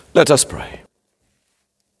Let us pray.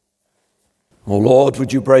 O Lord,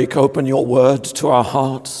 would you break open your word to our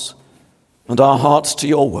hearts and our hearts to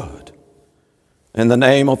your word. In the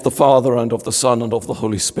name of the Father and of the Son and of the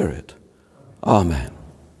Holy Spirit. Amen.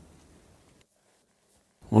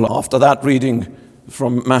 Well, after that reading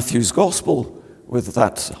from Matthew's Gospel with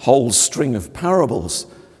that whole string of parables,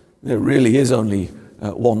 there really is only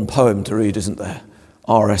one poem to read, isn't there?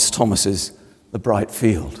 R.S. Thomas's The Bright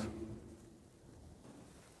Field.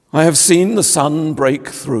 I have seen the sun break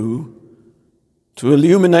through to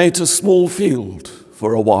illuminate a small field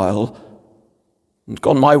for a while, and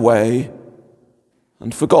gone my way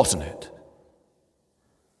and forgotten it.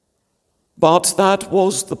 But that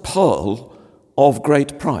was the pearl of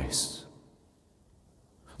great price,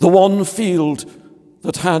 the one field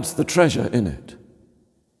that had the treasure in it.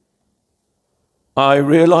 I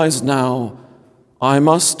realize now I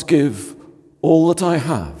must give all that I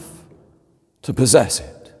have to possess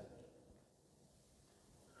it.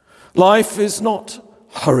 Life is not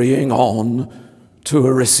hurrying on to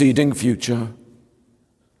a receding future,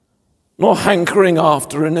 nor hankering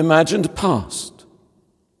after an imagined past.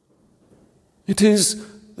 It is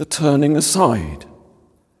the turning aside,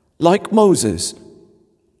 like Moses,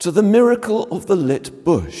 to the miracle of the lit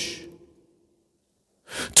bush,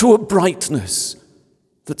 to a brightness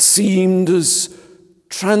that seemed as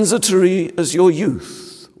transitory as your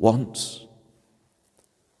youth once,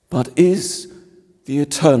 but is the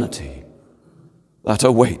eternity that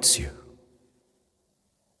awaits you.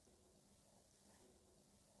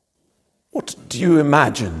 What do you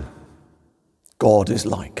imagine God is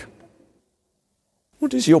like?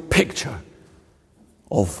 What is your picture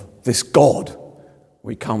of this God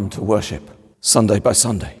we come to worship Sunday by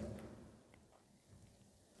Sunday?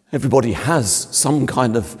 Everybody has some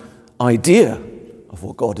kind of idea of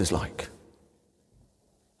what God is like.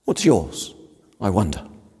 What's yours, I wonder?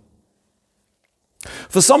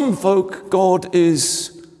 For some folk, God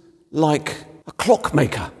is like a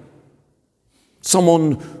clockmaker,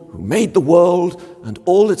 someone who made the world and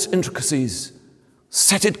all its intricacies,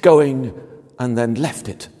 set it going, and then left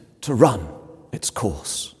it to run its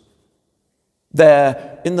course.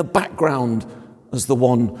 There in the background as the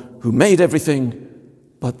one who made everything,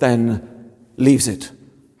 but then leaves it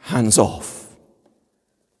hands off.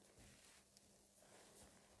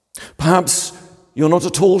 Perhaps you're not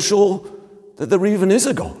at all sure that there even is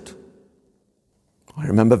a God. I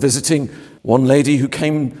remember visiting one lady who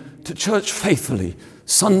came to church faithfully,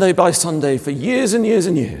 Sunday by Sunday, for years and years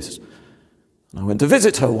and years. And I went to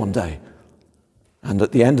visit her one day, and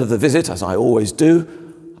at the end of the visit, as I always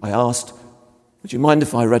do, I asked, would you mind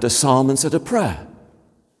if I read a psalm and said a prayer?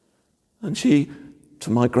 And she,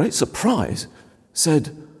 to my great surprise,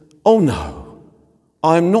 said, oh no,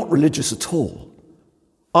 I'm not religious at all.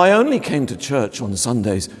 I only came to church on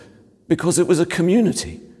Sundays because it was a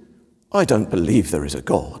community. I don't believe there is a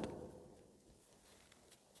God.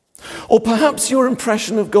 Or perhaps your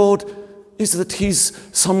impression of God is that he's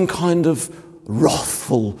some kind of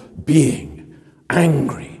wrathful being,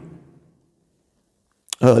 angry.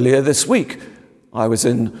 Earlier this week, I was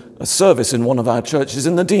in a service in one of our churches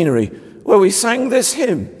in the deanery where we sang this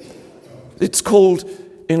hymn. It's called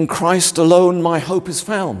In Christ Alone My Hope Is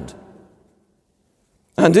Found.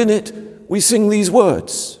 And in it, we sing these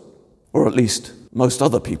words, or at least most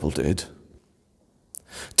other people did.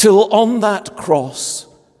 Till on that cross,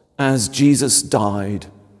 as Jesus died,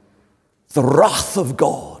 the wrath of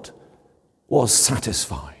God was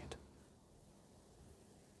satisfied.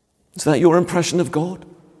 Is that your impression of God?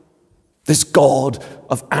 This God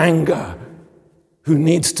of anger who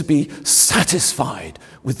needs to be satisfied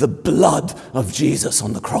with the blood of Jesus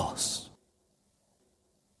on the cross.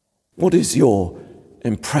 What is your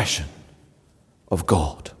impression of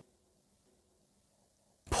God?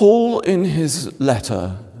 Paul, in his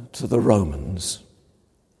letter to the Romans,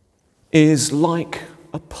 is like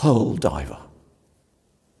a pearl diver.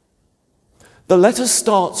 The letter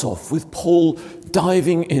starts off with Paul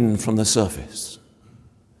diving in from the surface,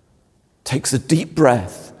 takes a deep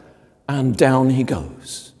breath, and down he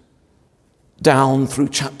goes. Down through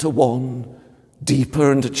chapter 1,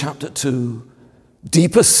 deeper into chapter 2,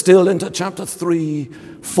 deeper still into chapter 3,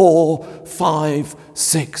 4, 5,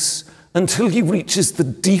 6, until he reaches the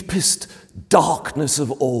deepest darkness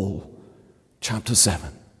of all, chapter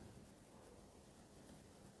 7.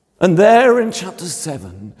 And there in chapter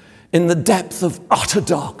 7, in the depth of utter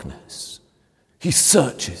darkness, he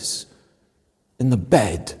searches in the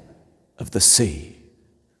bed of the sea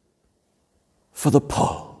for the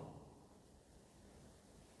pearl.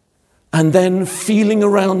 And then, feeling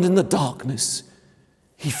around in the darkness,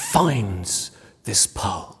 he finds this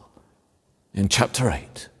pearl in chapter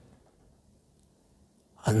 8.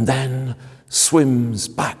 and then swims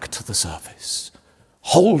back to the surface,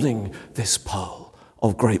 holding this pearl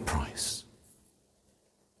of great price.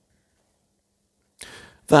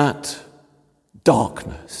 That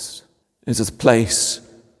darkness is a place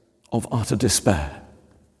of utter despair.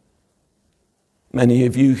 Many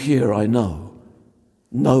of you here, I know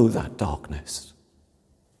that darkness.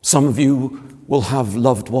 Some of you will have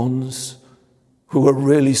loved ones who are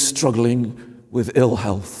really struggling with ill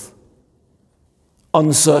health,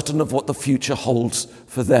 uncertain of what the future holds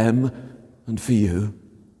for them and for you.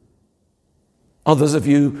 Others of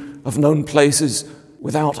you have known places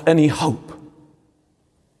without any hope.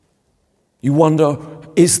 You wonder,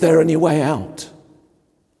 is there any way out?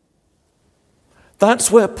 That's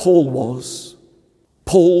where Paul was.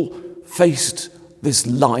 Paul faced this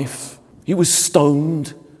life. He was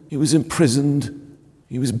stoned, he was imprisoned,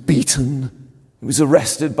 he was beaten, he was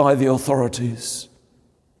arrested by the authorities.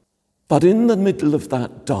 But in the middle of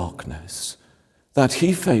that darkness that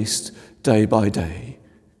he faced day by day,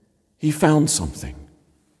 he found something.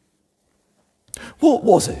 What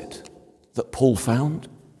was it that Paul found?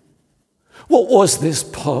 What was this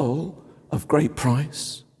pearl of great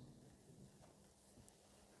price?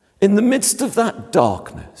 In the midst of that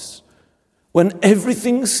darkness, when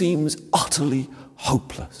everything seems utterly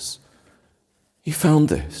hopeless, he found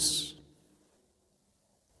this.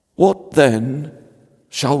 What then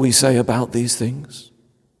shall we say about these things?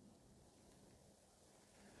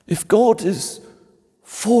 If God is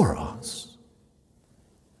for us,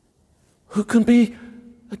 who can be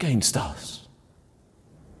against us?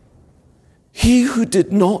 He who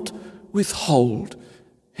did not withhold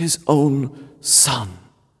his own Son,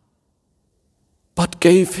 but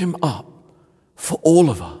gave him up for all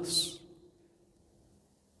of us,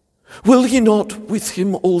 will he not with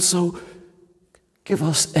him also give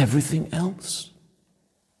us everything else?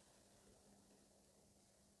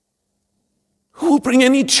 Who will bring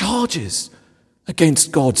any charges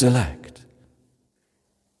against God's elect?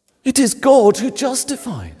 It is God who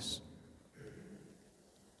justifies.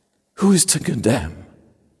 Who is to condemn?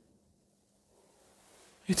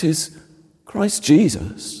 It is Christ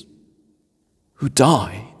Jesus, who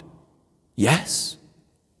died, yes,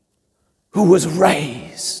 who was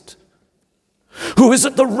raised, who is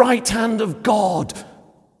at the right hand of God,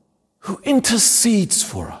 who intercedes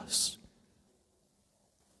for us.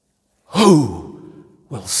 Who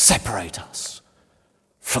will separate us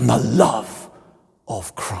from the love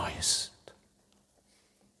of Christ?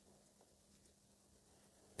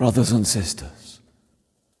 Brothers and sisters,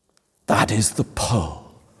 that is the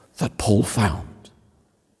pearl that Paul found.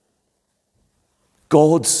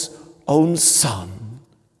 God's own Son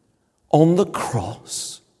on the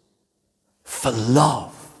cross for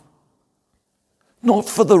love, not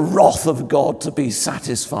for the wrath of God to be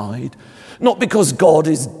satisfied, not because God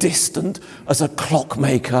is distant as a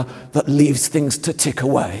clockmaker that leaves things to tick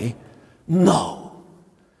away. No.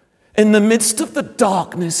 In the midst of the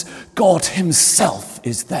darkness, God himself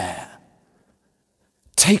is there,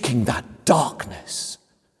 taking that darkness,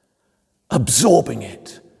 absorbing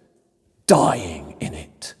it, dying in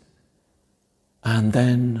it, and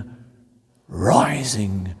then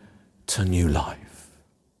rising to new life.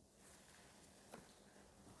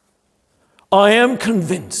 I am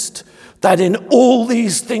convinced that in all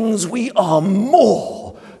these things we are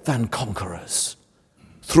more than conquerors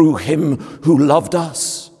through him who loved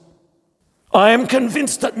us. I am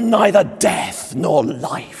convinced that neither death nor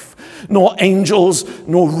life, nor angels,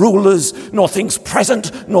 nor rulers, nor things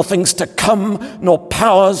present, nor things to come, nor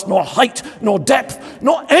powers, nor height, nor depth,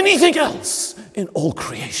 nor anything else in all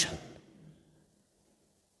creation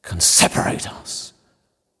can separate us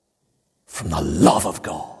from the love of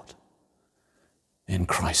God in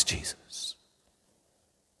Christ Jesus.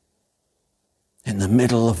 In the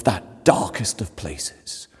middle of that darkest of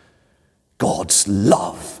places, God's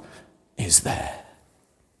love is there.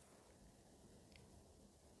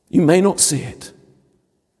 You may not see it.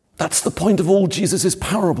 That's the point of all Jesus'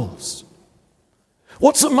 parables.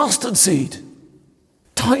 What's a mustard seed?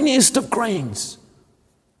 Tiniest of grains.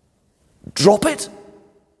 Drop it,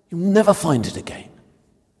 you'll never find it again.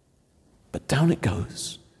 But down it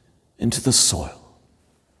goes into the soil.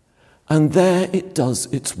 And there it does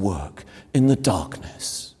its work in the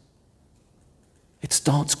darkness. It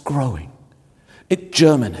starts growing. It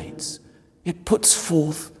germinates. It puts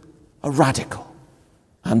forth a radical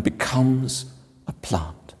and becomes a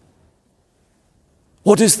plant.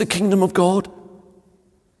 What is the kingdom of God?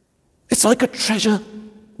 It's like a treasure,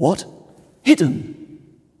 what? Hidden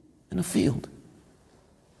in a field.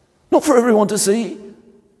 Not for everyone to see.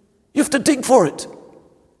 You have to dig for it.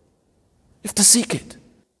 You have to seek it.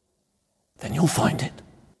 Then you'll find it.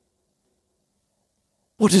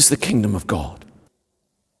 What is the kingdom of God?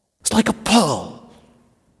 It's like a pearl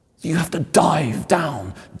you have to dive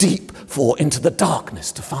down deep into the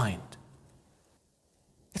darkness to find.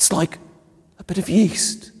 It's like a bit of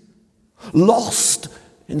yeast, lost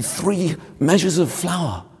in 3 measures of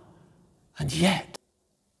flour, and yet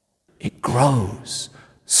it grows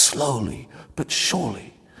slowly but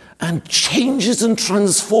surely and changes and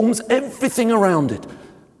transforms everything around it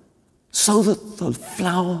so that the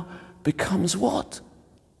flour becomes what?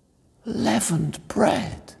 Leavened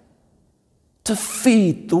bread to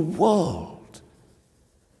feed the world,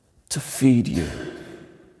 to feed you.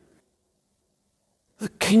 The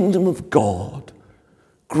kingdom of God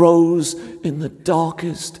grows in the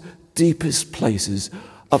darkest, deepest places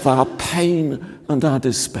of our pain and our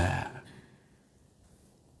despair.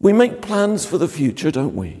 We make plans for the future,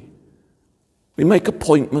 don't we? We make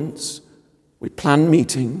appointments, we plan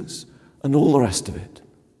meetings, and all the rest of it.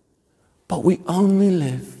 But we only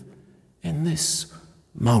live in this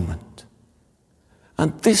moment.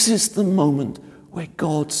 And this is the moment where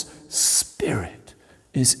God's Spirit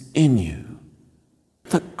is in you,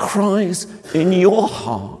 that cries in your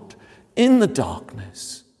heart, in the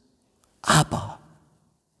darkness, Abba,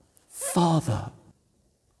 Father,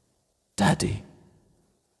 Daddy,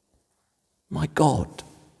 my God.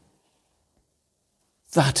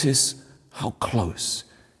 That is how close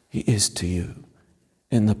he is to you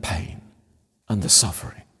in the pain and the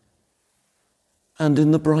suffering. And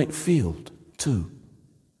in the bright field, too.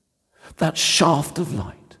 That shaft of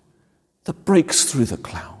light that breaks through the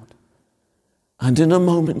cloud. And in a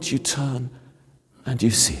moment you turn and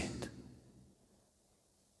you see it.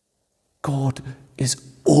 God is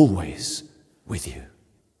always with you.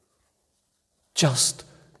 Just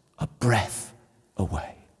a breath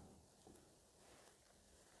away.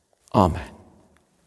 Amen.